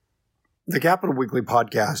The Capital Weekly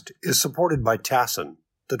podcast is supported by TASIN,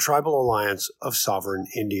 the Tribal Alliance of Sovereign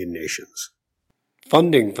Indian Nations.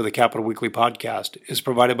 Funding for the Capital Weekly podcast is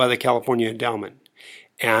provided by the California Endowment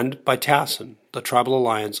and by TASIN, the Tribal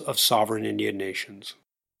Alliance of Sovereign Indian Nations.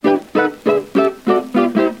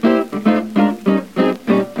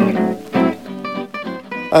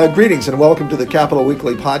 Greetings and welcome to the Capital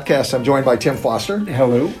Weekly podcast. I'm joined by Tim Foster.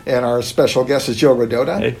 Hello. And our special guest is Joe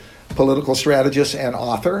Rodota, hey. Political strategist and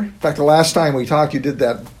author. In fact, the last time we talked, you did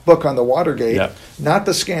that book on the Watergate, not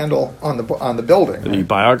the scandal on the building. The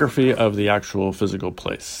biography of the actual physical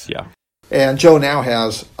place, And Joe now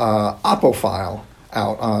has Oppophile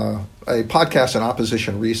out, a podcast on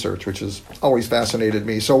opposition research, which has always fascinated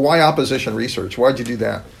me. So why opposition research? Why'd you do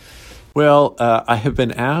that? Well, I have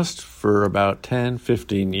been asked for about 10,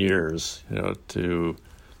 15 years, to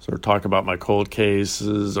sort of talk about my cold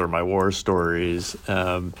cases or my war stories.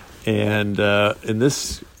 And in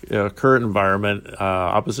this current environment,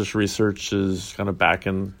 opposition research is kind of back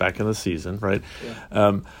in the season, right?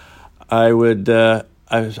 Yeah. I was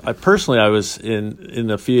in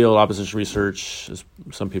the field opposition research, as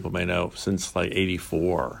some people may know, since like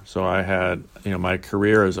 '84. So I had, my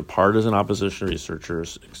career as a partisan opposition researcher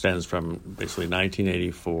extends from basically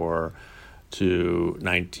 1984 to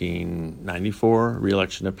 1994,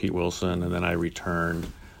 re-election of Pete Wilson, and then I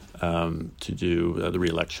returned to do the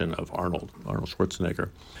re-election of Arnold Schwarzenegger.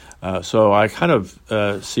 So I kind of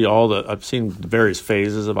I've seen the various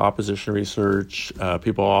phases of opposition research.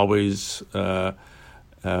 People always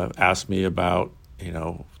ask me about,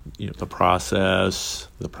 the process,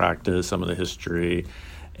 the practice, some of the history,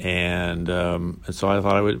 and so I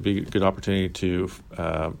thought it would be a good opportunity to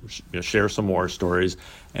share some war stories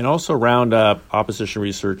and also round up opposition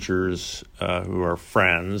researchers who are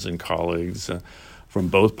friends and colleagues from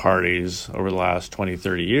both parties over the last 20,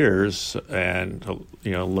 30 years and,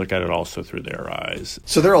 look at it also through their eyes.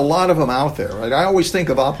 So there are a lot of them out there, right? I always think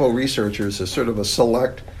of Oppo researchers as sort of a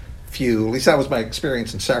select few. At least that was my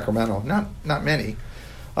experience in Sacramento. Not many,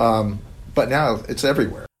 but now it's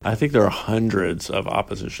everywhere. I think there are hundreds of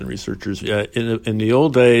opposition researchers. In the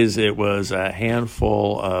old days, it was a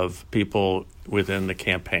handful of people within the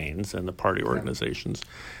campaigns and the party organizations.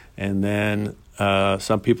 And then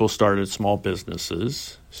some people started small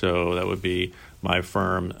businesses. So that would be my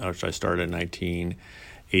firm, which I started in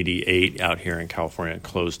 1988 out here in California and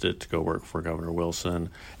closed it to go work for Governor Wilson.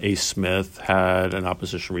 A. Smith had an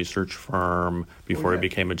opposition research firm before he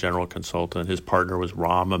became a general consultant. His partner was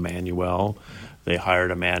Rahm Emanuel. They hired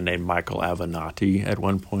a man named Michael Avenatti at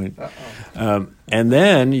one point. And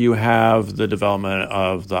then you have the development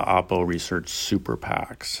of the Oppo Research Super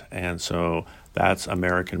PACs. And so that's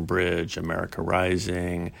American Bridge, America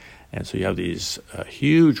Rising. And so you have these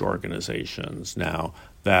huge organizations now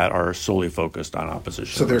that are solely focused on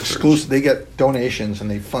opposition. So they're research. Exclusive. They get donations and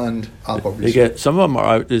they fund Oppo research. They get some of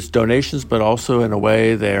them is donations, but also in a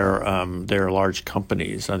way they're large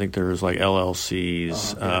companies. I think there's like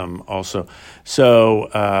LLCs also. So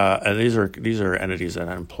and these are entities that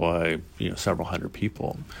employ several hundred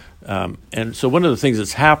people. And so one of the things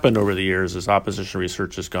that's happened over the years is opposition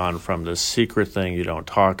research has gone from this secret thing you don't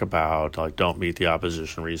talk about, like don't meet the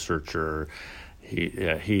opposition researcher.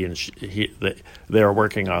 They're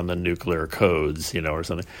working on the nuclear codes, or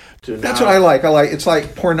something. That's what I like. It's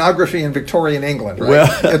like pornography in Victorian England, right?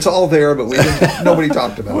 Well, it's all there, but nobody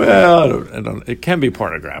talked about it. Well, it can be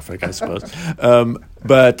pornographic, I suppose.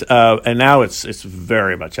 But now it's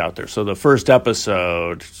very much out there. So the first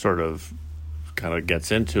episode sort of kind of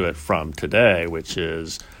gets into it from today, which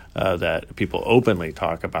is that people openly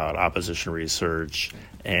talk about opposition research,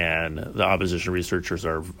 and the opposition researchers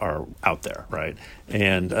are out there, right?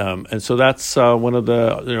 And so that's one of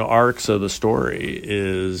the arcs of the story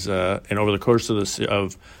is, and over the course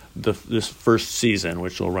of this first season,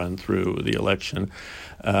 which will run through the election,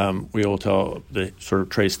 we will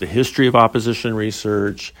trace the history of opposition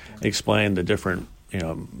research, explain the different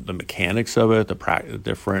the mechanics of it, the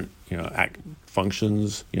different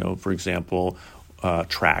functions. For example,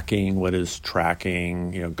 tracking. What is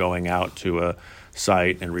tracking? Going out to a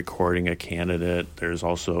site and recording a candidate. There's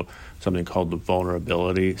also something called the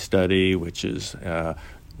vulnerability study, which is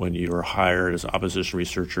when you are hired as an opposition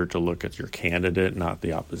researcher to look at your candidate, not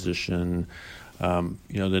the opposition.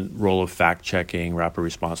 The role of fact-checking, rapid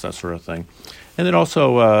response, that sort of thing. And then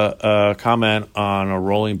also a comment on a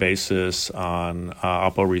rolling basis on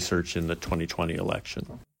Oppo research in the 2020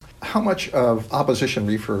 election. How much of opposition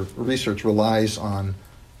research relies on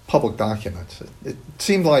public documents? It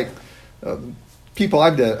seemed like people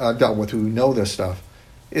I've dealt with who know this stuff,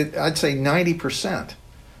 I'd say 90%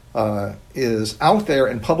 is out there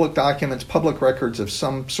in public documents, public records of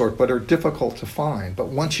some sort, but are difficult to find. But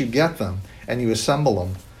once you get them and you assemble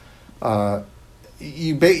them,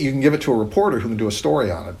 you can give it to a reporter who can do a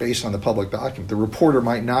story on it based on the public document. The reporter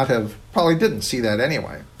probably didn't see that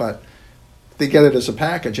anyway, but they get it as a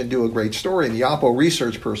package and do a great story, and the Oppo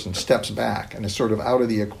research person steps back and is sort of out of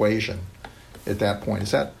the equation at that point.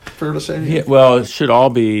 Is that fair to say? Yeah, well, it should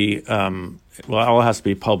all be, all has to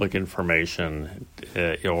be public information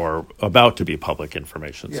or about to be public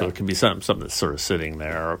information. So it can be something that's sort of sitting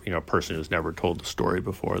there, a person who's never told the story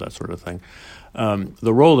before, that sort of thing.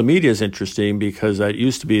 The role of the media is interesting because that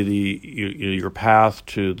used to be your path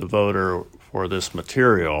to the voter for this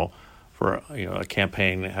material. For a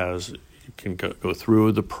campaign can go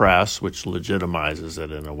through the press, which legitimizes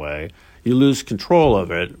it in a way. You lose control of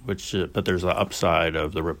it, but there's the upside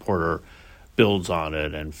of the reporter builds on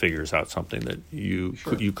it and figures out something that you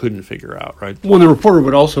couldn't figure out, right? Well, the reporter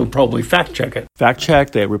would also probably fact check it. Fact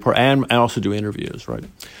check, they report, and also do interviews, right?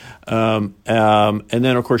 And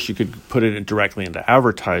then, of course, you could put it directly into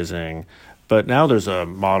advertising. But now there's a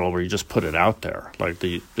model where you just put it out there. Like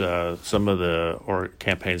some of the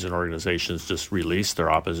campaigns and organizations just release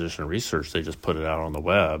their opposition research. They just put it out on the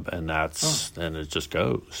web, and and it just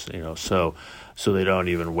goes. So they don't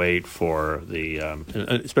even wait for the,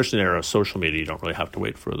 especially in the era of social media, you don't really have to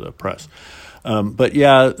wait for the press. But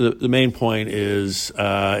yeah, the main point is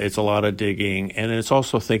it's a lot of digging, and it's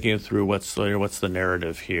also thinking through what's the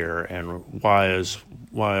narrative here, and why is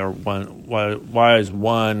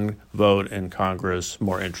one vote in Congress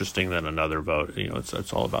more interesting than another vote?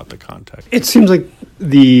 It's all about the context. It seems like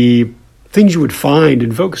the things you would find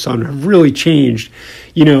and focus on have really changed.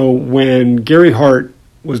 When Gary Hart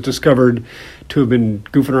was discovered to have been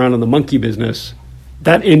goofing around in the monkey business,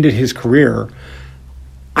 that ended his career.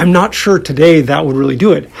 I'm not sure today that would really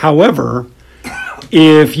do it. However,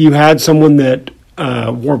 if you had someone that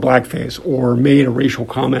wore blackface or made a racial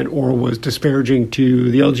comment or was disparaging to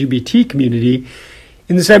the LGBT community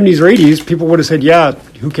in the 70s or 80s, people would have said, yeah,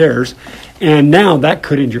 who cares? And now that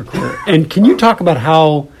could end your career. And can you talk about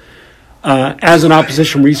how, as an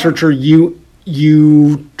opposition researcher,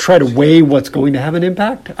 you try to weigh what's going to have an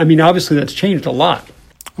impact? I mean, obviously that's changed a lot.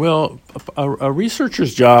 Well, a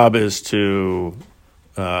researcher's job is to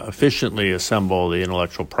efficiently assemble the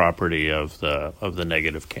intellectual property of the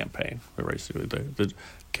negative campaign, basically the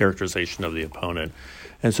characterization of the opponent.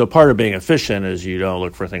 And so part of being efficient is you don't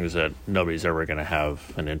look for things that nobody's ever going to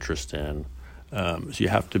have an interest in. So you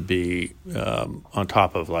have to be on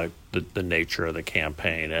top of like the nature of the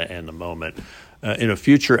campaign and the moment. In a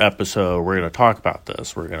future episode, we're going to talk about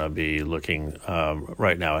this. We're going to be looking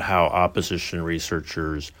right now at how opposition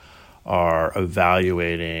researchers are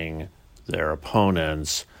evaluating their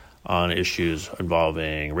opponents on issues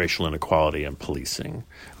involving racial inequality and policing.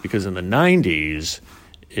 Because in the 90s,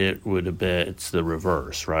 it's the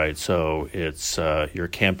reverse, right? So it's you're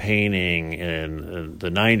campaigning in the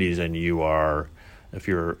 90s, and you are, if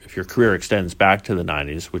your career extends back to the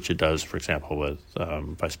 90s, which it does, for example, with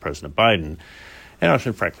Vice President Biden, and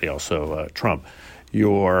actually, frankly, also Trump,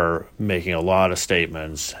 you're making a lot of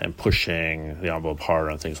statements and pushing the envelope hard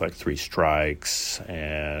on things like 3 strikes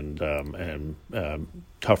and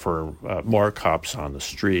tougher, more cops on the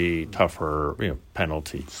street, tougher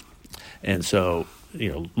penalties. And so,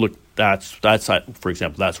 look, that's for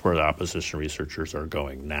example, that's where the opposition researchers are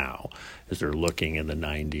going now, is they're looking in the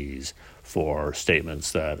 90s for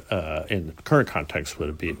statements that in the current context would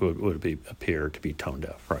appear to be tone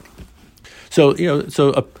deaf, right? So,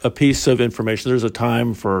 a piece of information, there's a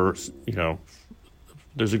time for,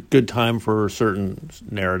 there's a good time for certain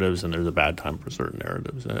narratives and there's a bad time for certain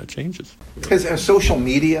narratives, and it changes. Has social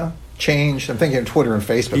media changed? I'm thinking of Twitter and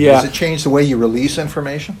Facebook. Yeah. Has it changed the way you release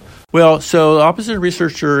information? Well, so the opposite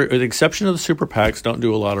researcher, with the exception of the super PACs, don't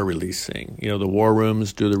do a lot of releasing. The war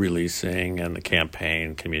rooms do the releasing and the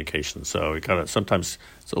campaign communication. So sometimes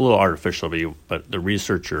it's a little artificial, but the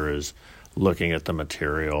researcher is looking at the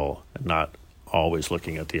material and not always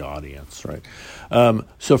looking at the audience, right?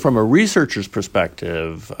 So from a researcher's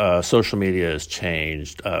perspective, social media has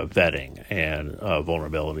changed vetting and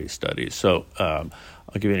vulnerability studies. So I'll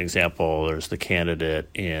give you an example. There's the candidate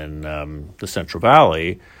in the Central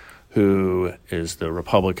Valley who is the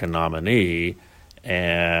Republican nominee,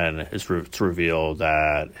 and it's revealed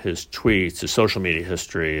that his tweets, his social media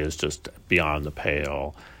history is just beyond the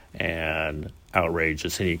pale and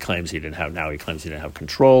outrageous, and he claims he didn't have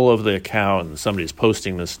control of the account, and somebody's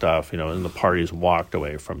posting this stuff, and the party's walked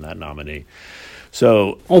away from that nominee.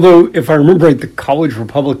 So, although if I remember right, the college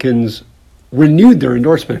Republicans renewed their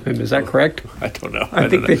endorsement of him. Is that correct? I don't know. I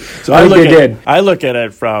think know. they. So I think they did. I look at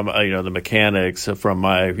it from the mechanics from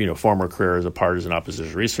my former career as a partisan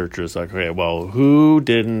opposition researcher. It's like, okay, well, who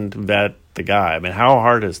didn't vet the guy? I mean, how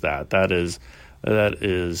hard is that? That is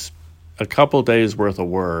a couple days worth of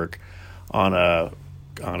work on a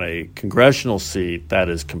congressional seat that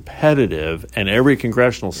is competitive, and every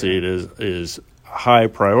congressional seat is high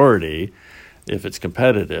priority if it's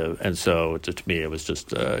competitive. And so to me, it was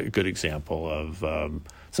just a good example of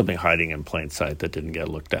something hiding in plain sight that didn't get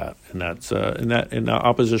looked at. And that's an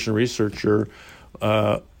opposition researcher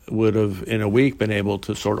would have in a week been able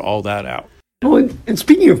to sort all that out. Well, and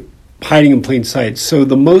speaking of hiding in plain sight, so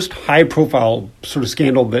the most high-profile sort of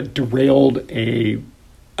scandal that derailed a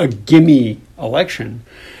gimme election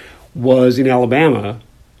was in Alabama,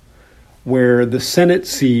 where the Senate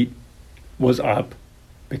seat was up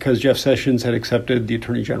because Jeff Sessions had accepted the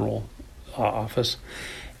Attorney General office.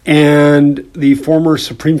 And the former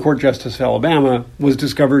Supreme Court Justice of Alabama was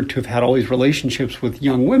discovered to have had all these relationships with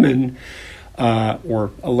young women,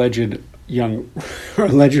 or alleged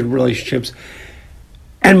relationships.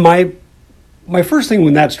 And my first thing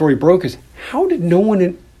when that story broke is, how did no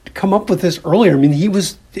one come up with this earlier? I mean, he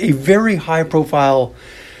was a very high-profile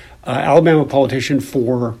Alabama politician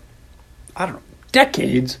for,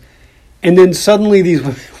 decades. And then suddenly these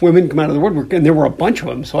women come out of the woodwork, and there were a bunch of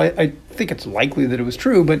them. So I think it's likely that it was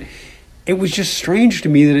true, but it was just strange to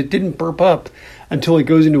me that it didn't burp up until it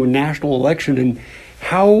goes into a national election. And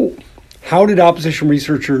how did opposition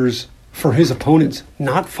researchers for his opponents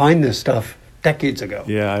not find this stuff decades ago?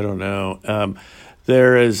 Yeah, I don't know.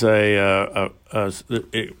 There's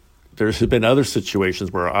been other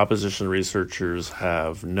situations where opposition researchers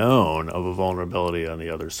have known of a vulnerability on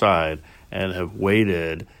the other side and have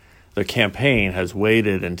waited. The campaign has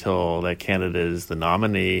waited until that candidate is the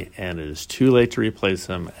nominee and it is too late to replace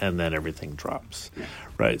him, and then everything drops.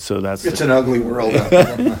 Right, so it's an ugly world out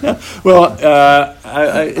there. Well,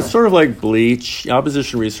 it's sort of like bleach.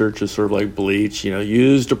 Opposition research is sort of like bleach.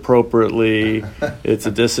 Used appropriately, it's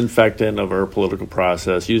a disinfectant of our political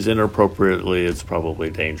process. Used inappropriately, it's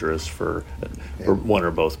probably dangerous for one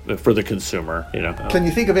or both, for the consumer. Can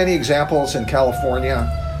you think of any examples in California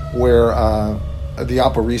where the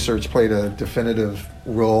Oppo research played a definitive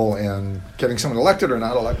role in getting someone elected or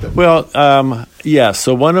not elected? Well, yeah.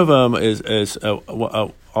 So one of them is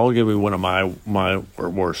I'll give you one of my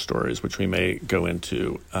worst stories, which we may go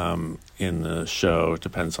into in the show. It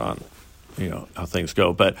depends on how things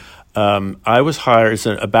go. But I was hired. It's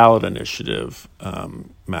a ballot initiative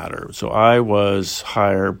matter. So I was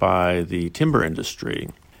hired by the timber industry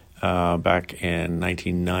back in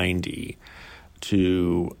 1990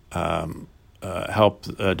 to help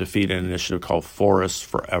defeat an initiative called Forests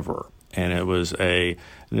Forever. And it was an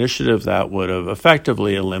initiative that would have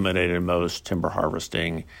effectively eliminated most timber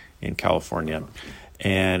harvesting in California.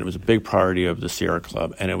 And it was a big priority of the Sierra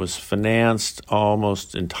Club. And it was financed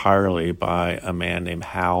almost entirely by a man named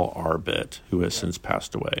Hal Arbit, who has since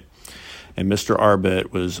passed away. And Mr.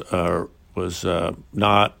 Arbit was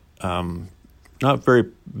not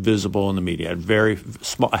very visible in the media. Had very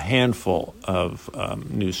small, a handful of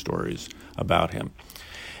news stories about him,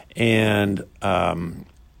 and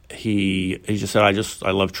he just said,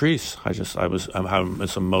 I love trees. I'm having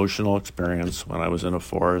this emotional experience when I was in a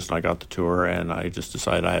forest and I got the tour, and I just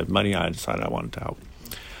decided I had money. I decided I wanted to help.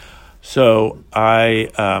 So I,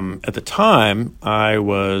 at the time, I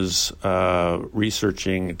was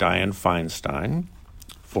researching Dianne Feinstein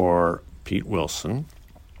for Pete Wilson.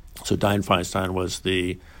 So Dianne Feinstein was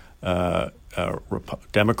the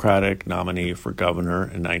Democratic nominee for governor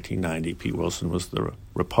in 1990. Pete Wilson was the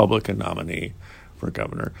Republican nominee for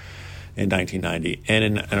governor in 1990.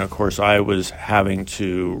 And of course, I was having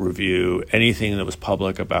to review anything that was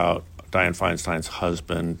public about Dianne Feinstein's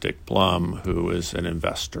husband, Dick Blum, who is an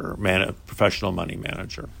investor, professional money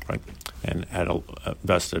manager, right, and had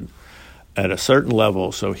invested at a certain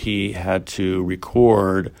level. So he had to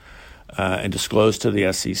record and disclose to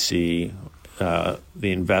the SEC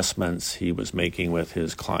the investments he was making with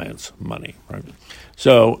his clients' money. Right.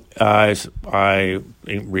 So I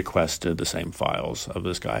requested the same files of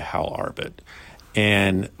this guy, Hal Arbit.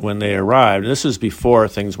 And when they arrived, and this was before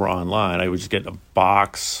things were online, I would just get a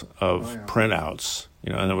box of printouts,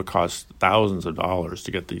 and it would cost thousands of dollars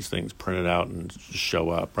to get these things printed out and show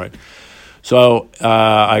up, right? So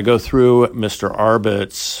I go through Mr.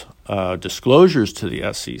 Arbit's disclosures to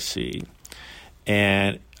the SEC,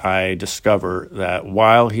 and I discover that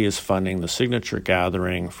while he is funding the signature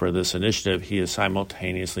gathering for this initiative, he is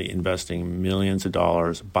simultaneously investing millions of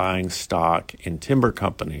dollars buying stock in timber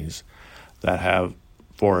companies that have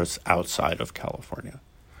forests outside of California.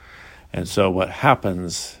 And so what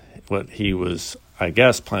he was, I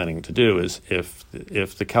guess, planning to do is if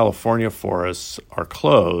the California forests are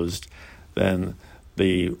closed, then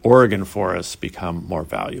the Oregon forests become more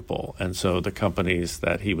valuable. And so the companies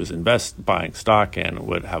that he was buying stock in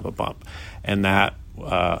would have a bump. And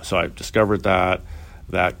so I discovered that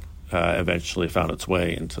eventually found its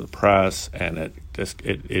way into the press, and it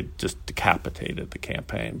just decapitated the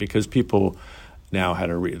campaign because people now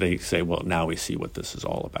they say, well, now we see what this is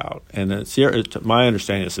all about. And my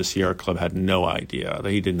understanding is the Sierra Club had no idea.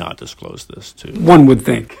 He did not disclose this to. One would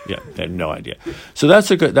think. Yeah, they had no idea. So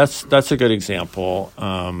that's a good example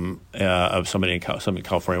of somebody in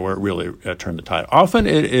California where it really turned the tide. Often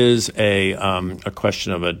it is a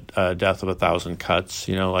question of a death of 1,000 cuts.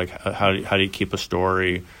 Like how do you keep a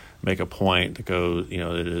story, make a point that goes,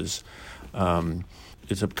 that is.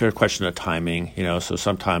 It's a question of timing, so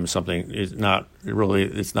sometimes something is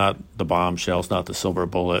it's not the bombshell, it's not the silver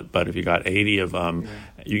bullet, but if you got 80 of them,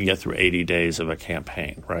 you can get through 80 days of a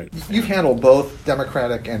campaign, right? You've handled both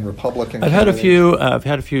Democratic and Republican I've had a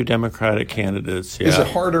few Democratic candidates, yeah. Is it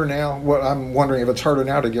harder now? I'm wondering if it's harder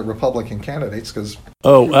now to get Republican candidates, because...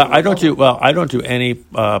 I don't do any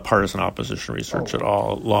partisan opposition research at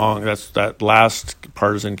all. That last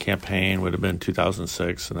partisan campaign would have been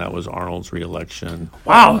 2006, and that was Arnold's reelection.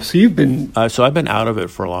 Wow! So you've been so I've been out of it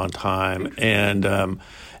for a long time, and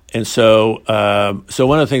so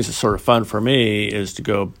one of the things that's sort of fun for me is to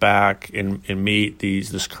go back and meet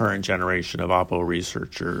this current generation of Oppo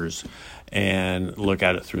researchers and look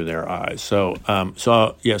at it through their eyes. So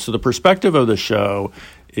the perspective of the show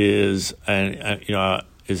is an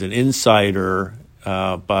insider,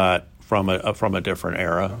 but from a different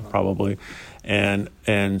era probably, and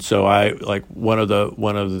so I like one of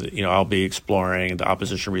the I'll be exploring the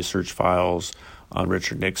opposition research files on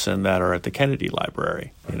Richard Nixon that are at the Kennedy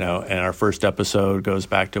Library, and our first episode goes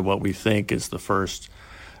back to what we think is the first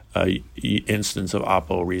instance of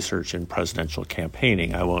Oppo research in presidential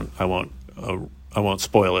campaigning. I won't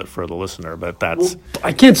spoil it for the listener, but that's... Well,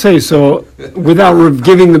 I can't say so without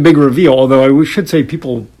giving the big reveal, although I should say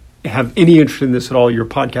people have any interest in this at all, your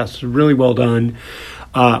podcast is really well done.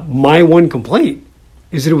 My one complaint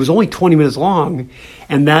is that it was only 20 minutes long,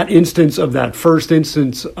 and that first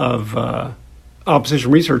instance of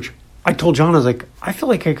opposition research, I told John, I was like, I feel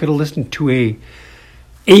like I could have listened to a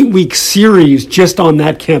 8-week series just on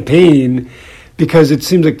that campaign, because it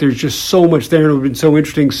seems like there's just so much there and it would have been so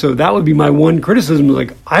interesting. So that would be my one criticism.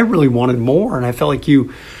 Like, I really wanted more, and I felt like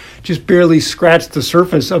you just barely scratched the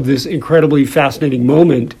surface of this incredibly fascinating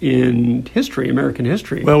moment in history, American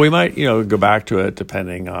history. Well, we might, go back to it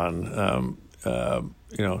depending on,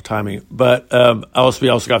 timing. But we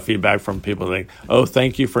also got feedback from people saying, "Oh,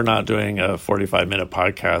 thank you for not doing a 45-minute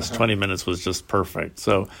podcast. 20 minutes was just perfect."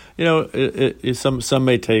 So, some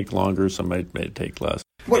may take longer, some may take less.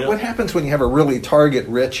 What happens when you have a really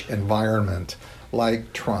target-rich environment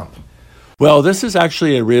like Trump? Well, this is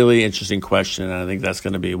actually a really interesting question, and I think that's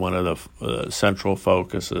going to be one of the central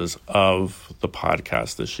focuses of the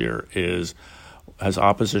podcast this year has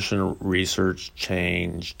opposition research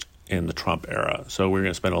changed in the Trump era? So we're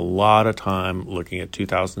going to spend a lot of time looking at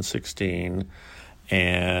 2016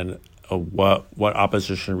 and what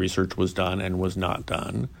opposition research was done and was not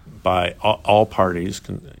done by all parties,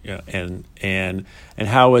 and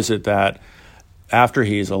how is it that after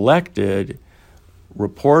he's elected,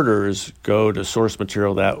 reporters go to source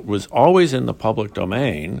material that was always in the public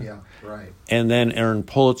domain, and then earn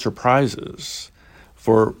Pulitzer Prizes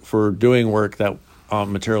for doing work that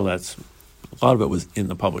material that's a lot of it was in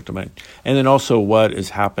the public domain, and then also what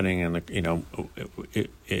is happening in the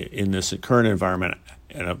in this current environment,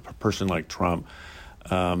 and a person like Trump,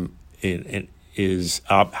 he's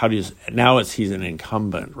an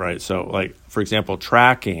incumbent, right? So, like, for example,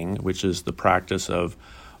 tracking, which is the practice of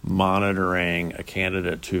monitoring a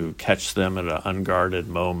candidate to catch them at an unguarded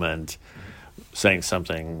moment saying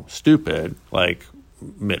something stupid, like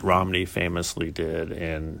Mitt Romney famously did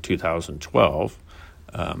in 2012.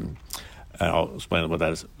 And I'll explain what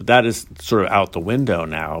that is. But that is sort of out the window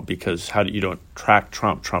now, because you don't track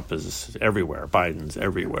Trump. Trump is everywhere. Biden's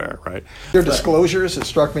everywhere, right? Their disclosures, it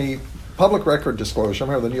struck me, public record disclosure. I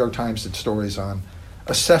remember the New York Times did stories on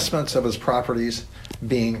assessments of his properties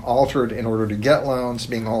being altered in order to get loans,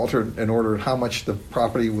 being altered in order how much the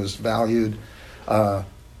property was valued,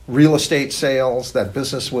 real estate sales, that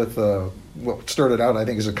business with what started out, I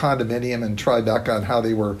think, as a condominium in Tribeca, and how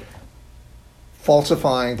they were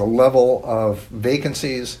falsifying the level of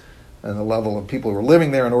vacancies and the level of people who were living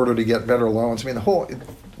there in order to get better loans. I mean, the whole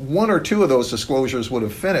one or two of those disclosures would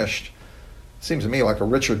have finished, seems to me, like a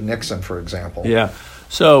Richard Nixon, for example. Yeah.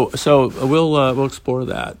 So we'll explore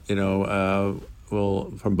that.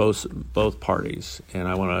 We'll from both parties, and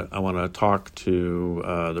I want to talk to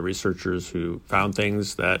the researchers who found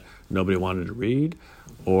things that nobody wanted to read,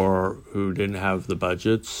 or who didn't have the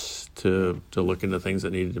budgets to look into things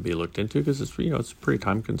that needed to be looked into, because it's pretty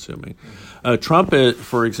time consuming. Trump,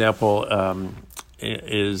 for example,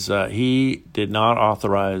 he did not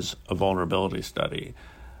authorize a vulnerability study.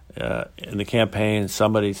 In the campaign,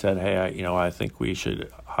 somebody said, "Hey, I think we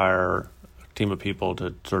should hire a team of people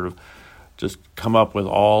to sort of just come up with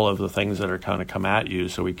all of the things that are kind of come at you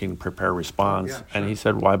so we can prepare a response." Yeah, sure. And he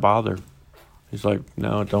said, "Why bother?" He's like,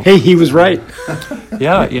 "No, don't." Hey, he was right.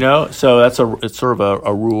 Yeah, so it's sort of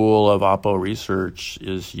a rule of Oppo research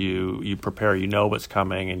is you prepare, what's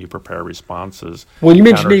coming, and you prepare responses. Well, you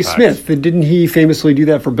mentioned Dave Smith. Didn't he famously do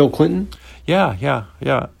that for Bill Clinton? Yeah.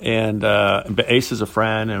 And Ace is a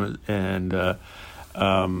friend, and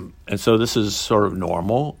so this is sort of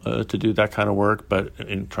normal to do that kind of work, but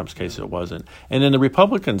in Trump's case, it wasn't. And then the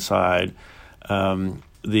Republican side, none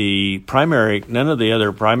of the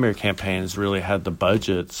other primary campaigns really had the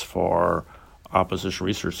budgets for opposition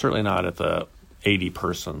research, certainly not at the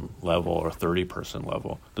 80-person level or 30-person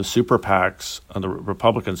level. The super PACs, the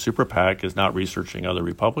Republican super PAC is not researching other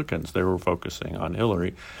Republicans. They were focusing on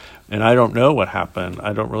Hillary. And I don't know what happened.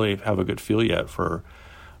 I don't really have a good feel yet for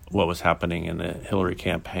what was happening in the Hillary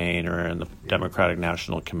campaign or in the Democratic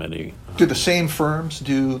National Committee. Do the same firms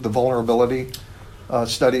do the vulnerability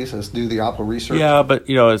studies as do the Oppo research? Yeah, but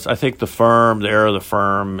I think the error of the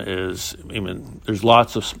firm is. There's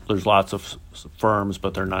lots of firms,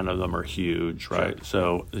 but none of them are huge, right?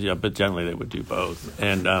 Sure. So but generally they would do both,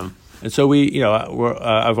 and so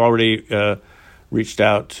I've already reached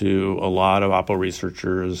out to a lot of Oppo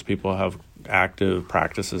researchers. People have active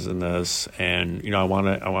practices in this, and I want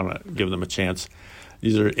to give them a chance.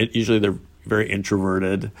 Usually they're very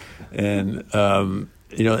introverted, and and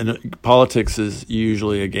politics is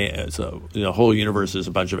usually a game. So the whole universe is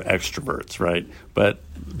a bunch of extroverts, right? But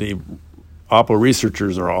the Oppo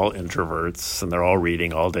researchers are all introverts, and they're all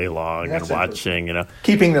reading all day long and watching.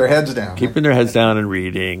 Keeping their heads down. Keeping their heads down and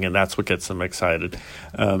reading, and that's what gets them excited.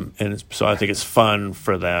 So I think it's fun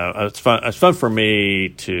for them. It's fun for me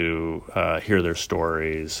to hear their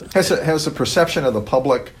stories. Has the perception of the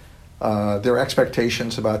public, their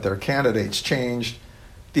expectations about their candidates changed?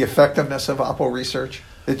 The effectiveness of Oppo research?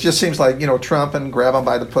 It just seems like Trump and grab him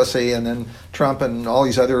by the pussy, and then Trump and all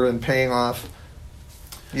these other and paying off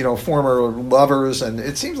former lovers, and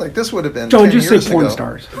it seems like this would have been Don't 10 just years say porn ago.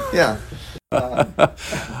 stars. Yeah.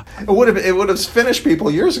 It would have finished people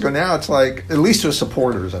years ago. Now it's like, at least with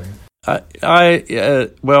supporters.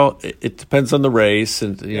 Well, it depends on the race,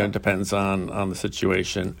 and it depends on the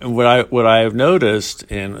situation. And what I have noticed,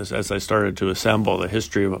 as I started to assemble the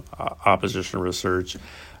history of opposition research,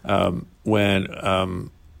 when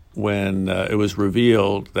it was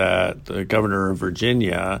revealed that the governor of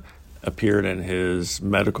Virginia appeared in his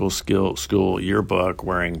medical school yearbook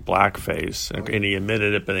wearing blackface, and he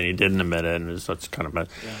admitted it, but then he didn't admit it, and that's kind of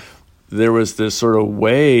there was this sort of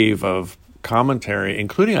wave of commentary,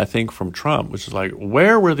 including I think from Trump, which is like,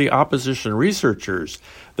 where were the opposition researchers?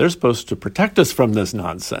 They're supposed to protect us from this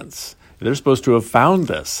nonsense. They're supposed to have found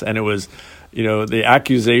this, and it was. The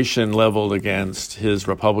accusation leveled against his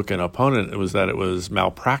Republican opponent was that it was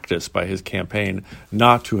malpractice by his campaign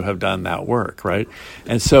not to have done that work, right?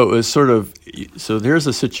 And so it was so there's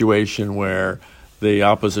a situation where the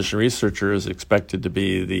opposition researcher is expected to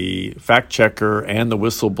be the fact checker and the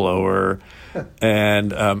whistleblower,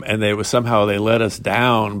 and they let us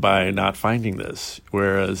down by not finding this.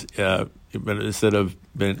 Whereas, but instead of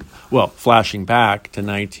flashing back to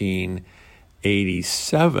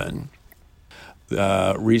 1987.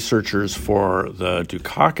 Researchers for the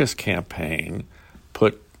Dukakis campaign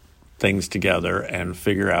put things together and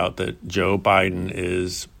figure out that Joe Biden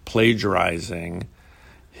is plagiarizing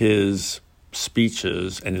his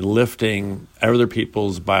speeches and lifting other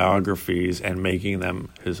people's biographies and making them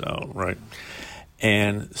his own, right?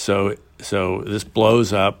 And so this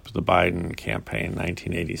blows up the Biden campaign in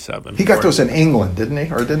 1987. He got those in England, didn't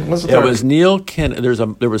he? Or was it? It was Neil Ken.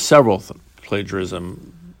 There were several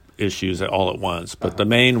plagiarism issues all at once, but the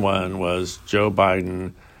main one was Joe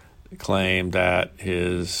Biden claimed that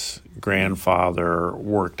his grandfather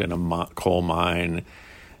worked in a coal mine,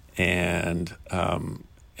 and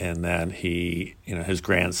then his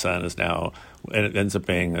grandson is now, and it ends up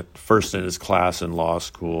being first in his class in law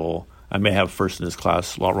school. I may have first in his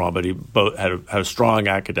class wrong, but he both had a strong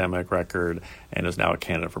academic record and is now a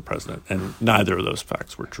candidate for president. And neither of those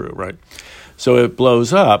facts were true, right? So it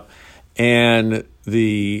blows up, and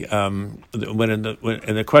the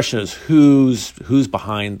question is who's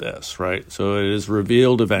behind this, right? So it is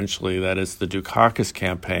revealed eventually that it's the Dukakis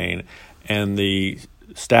campaign, and the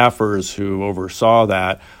staffers who oversaw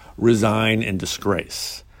that resign in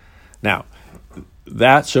disgrace. Now,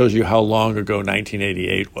 that shows you how long ago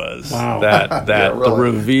 1988 was. Wow. That Yeah, really. The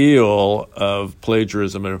reveal of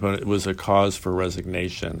plagiarism was a cause for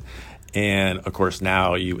resignation, and of course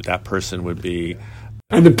now that person would be.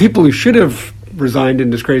 And the people who should have resigned in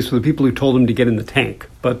disgrace were the people who told him to get in the tank.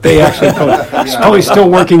 But they actually probably still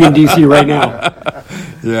working in D.C. right now.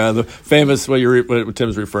 Yeah, the famous what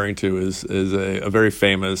Tim's referring to is a very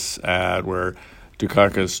famous ad where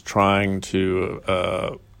Dukakis trying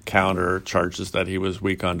to counter charges that he was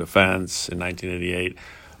weak on defense in 1988,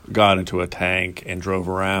 got into a tank and drove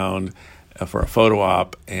around for a photo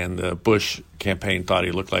op, and the Bush campaign thought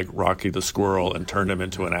he looked like Rocky the Squirrel and turned him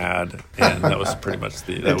into an ad, and that was pretty much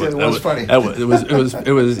the. It was funny.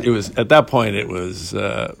 It was at that point it was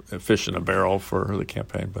a fish in a barrel for the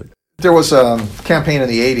campaign, but There was a campaign in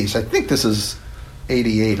the 80s. I think this is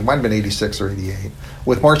 88. It might have been 86 or 88,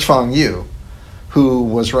 with March Fong Yu, who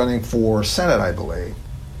was running for Senate, I believe,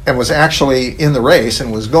 and was actually in the race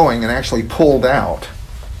and was going and actually pulled out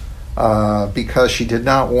because she did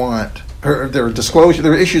not want. There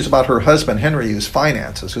were issues about her husband Henry Yu's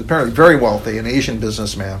finances, who's apparently very wealthy, an Asian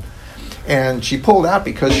businessman, and she pulled out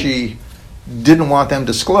because she didn't want them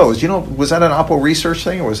disclosed. Was that an Oppo research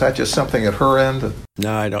thing, or was that just something at her end?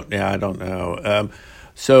 No, I don't know.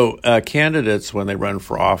 So candidates, when they run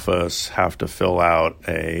for office, have to fill out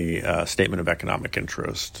a statement of economic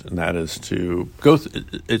interest, and that is to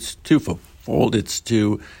it's twofold. It's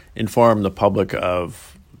to inform the public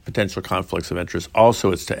of potential conflicts of interest.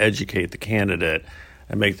 Also, it's to educate the candidate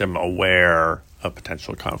and make them aware of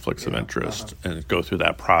potential conflicts of interest, and go through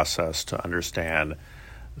that process to understand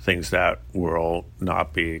things that will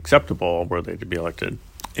not be acceptable were they to be elected.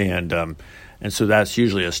 And so that's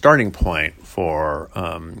usually a starting point for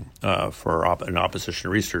an opposition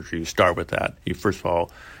researcher. You start with that. First of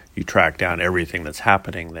all, you track down everything that's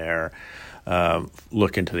happening there,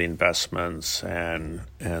 look into the investments, and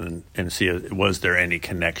see was there any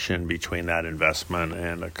connection between that investment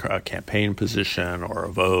and a campaign position or a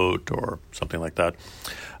vote or something like that.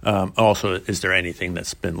 Also, is there anything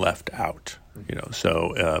that's been left out?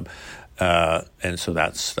 And so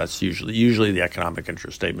that's usually the economic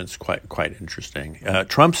interest statement's quite interesting.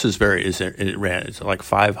 Trump's it's like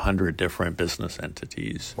 500 different business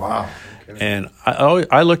entities. Wow. And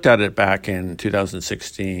I looked at it back in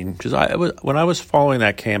 2016 because when I was following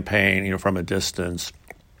that campaign, from a distance,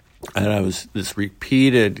 and I was this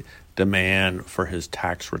repeated demand for his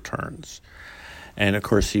tax returns, and of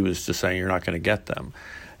course he was just saying you're not going to get them.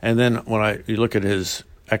 And then when you look at his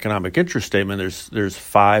economic interest statement, there's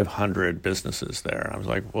 500 businesses there. I was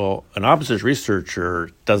like, well, an opposition researcher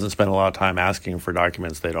doesn't spend a lot of time asking for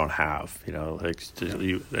documents they don't have.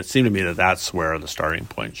 It seemed to me that's where the starting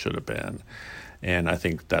point should have been, and I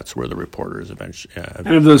think that's where the reporters eventually.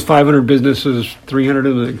 And of those 500 businesses, 300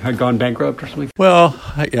 of them had gone bankrupt or something. Well,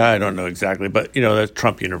 I don't know exactly, but the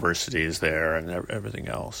Trump University is there and everything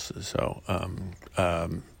else. So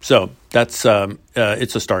that's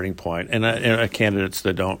it's a starting point, and candidates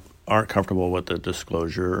that aren't comfortable with the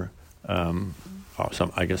disclosure.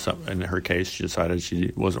 I guess in her case, she decided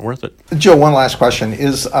she wasn't worth it. Joe, one last question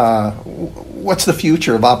is: what's the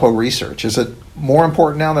future of Oppo research? Is it more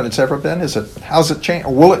important now than it's ever been? How's it change,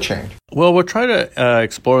 or will it change? Well, we'll try to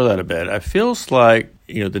explore that a bit. It feels like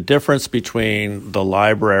the difference between the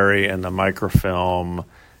library and the microfilm,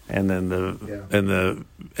 and then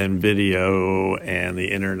and video and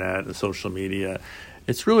the internet and social media.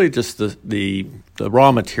 It's really just the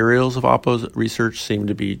raw materials of Oppo's research seem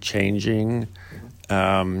to be changing,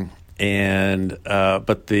 but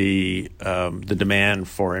the demand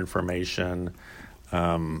for information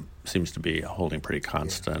seems to be holding pretty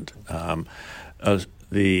constant. I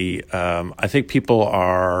think people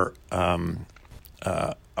are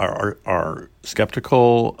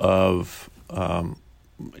skeptical of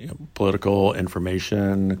political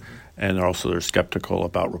information, and also they're skeptical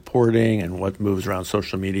about reporting and what moves around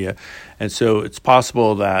social media. And so it's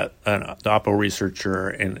possible that the Oppo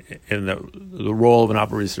researcher in the role of an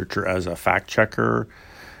Oppo researcher as a fact checker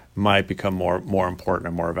might become more important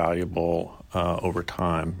and more valuable over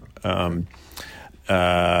time.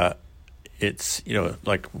 It's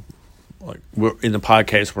like in the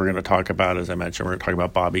podcast, we're going to talk about, as I mentioned, we're going to talk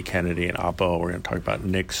about Bobby Kennedy and Oppo. We're going to talk about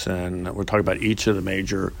Nixon. We're talking about each of the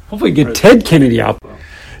major. Hopefully, get Ted Kennedy Oppo.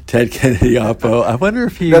 Ted Kennedy Oppo. I wonder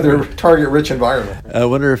if he Another target-rich environment. I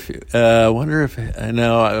wonder if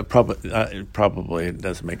no, probably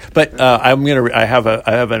doesn't make. But I have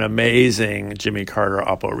an amazing Jimmy Carter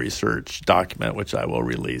Oppo research document which I will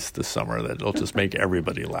release this summer that'll just make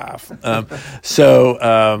everybody laugh.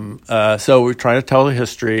 So we're trying to tell the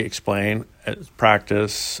history, explain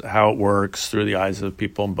practice, how it works through the eyes of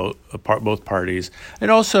people in both parties,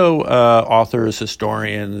 and also authors,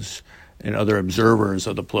 historians, and other observers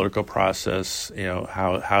of the political process.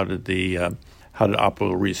 How did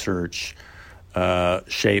Oppo research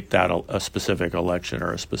shape that a specific election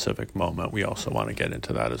or a specific moment? We also want to get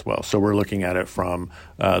into that as well. So we're looking at it from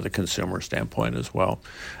the consumer standpoint as well,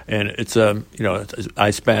 and it's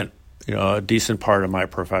I spent a decent part of my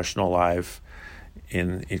professional life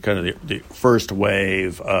in kind of the first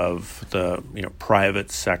wave of the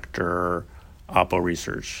private sector Oppo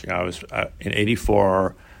research. I was in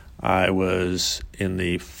 '84. I was in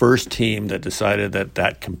the first team that decided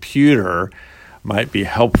that computer might be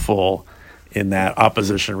helpful in that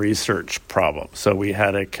opposition research problem. So we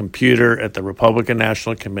had a computer at the Republican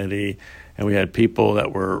National Committee, and we had people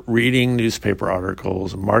that were reading newspaper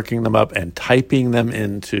articles, marking them up, and typing them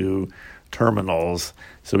into terminals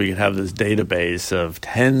so we could have this database of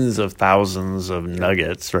tens of thousands of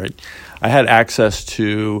nuggets, right? I had access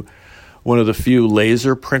to one of the few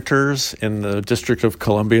laser printers in the District of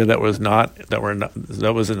Columbia that was in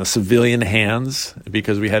the civilian hands,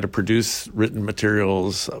 because we had to produce written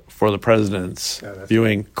materials for the president's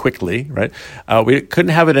viewing quickly, right? We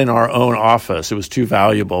couldn't have it in our own office. It was too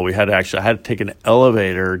valuable. I had to take an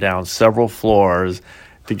elevator down several floors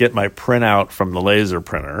to get my printout from the laser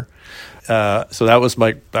printer. So that was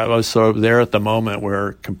sort of there at the moment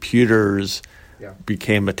where computers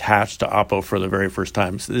became attached to Oppo for the very first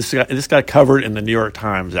time. So this got covered in the New York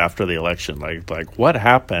Times after the election. Like what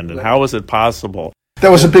happened and how was it possible? That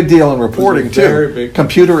was a big deal in reporting too.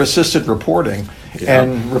 Computer-assisted reporting,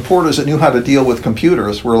 and reporters that knew how to deal with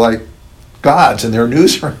computers were like gods in their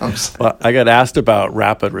newsrooms. Well, I got asked about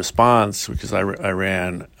rapid response because I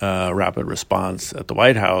ran rapid response at the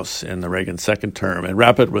White House in the Reagan second term, and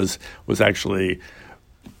rapid was actually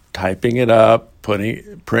typing it up,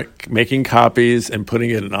 making copies, and putting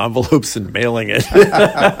it in envelopes and mailing it.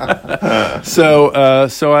 So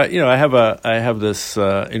I have this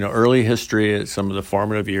early history, some of the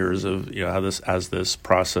formative years of how this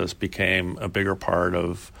process became a bigger part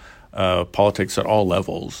of politics at all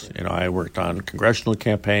levels. I worked on congressional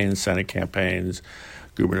campaigns, Senate campaigns,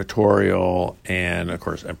 gubernatorial, and of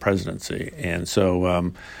course, and presidency. And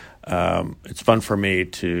so it's fun for me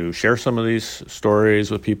to share some of these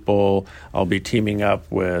stories with people. I'll be teaming up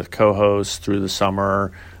with co-hosts through the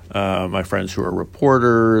summer, my friends who are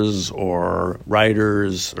reporters or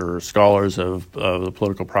writers or scholars of the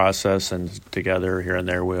political process, and together here and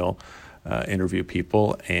there we'll interview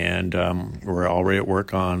people, and we're already at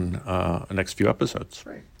work on the next few episodes.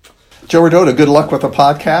 Great. Joe Rodota, good luck with the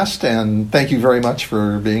podcast, and thank you very much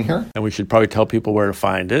for being here. And we should probably tell people where to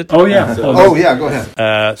find it. Oh, yeah. Go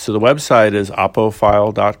ahead. So the website is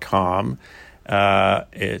oppophile.com.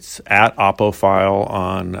 It's at oppophile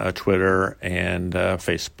on Twitter and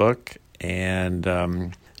Facebook. And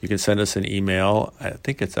you can send us an email. I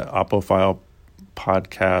think it's at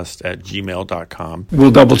oppophilepodcast@gmail.com. We'll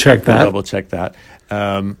double check that.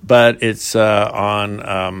 But it's on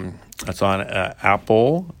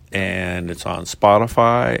Apple, and it's on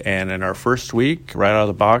Spotify. And in our first week, right out of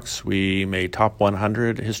the box, we made top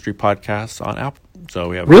 100 history podcasts on Apple. So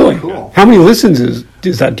we have really cool. How many listens is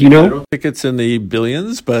that? Do you know? I don't think it's in the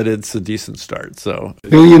billions, but it's a decent start. So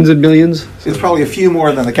billions and billions. It's probably a few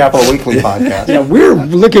more than the Capital Weekly podcast. Yeah, we're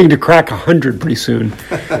looking to crack 100 pretty soon.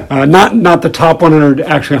 Not the top 100,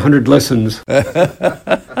 actually 100 listens.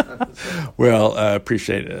 Well, I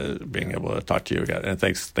appreciate being able to talk to you again, and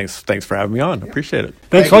thanks for having me on. Appreciate it.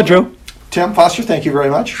 Thanks a lot, Joe. Tim Foster, thank you very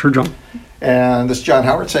much. Sure, John. And this is John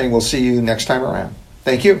Howard saying we'll see you next time around.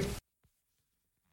 Thank you.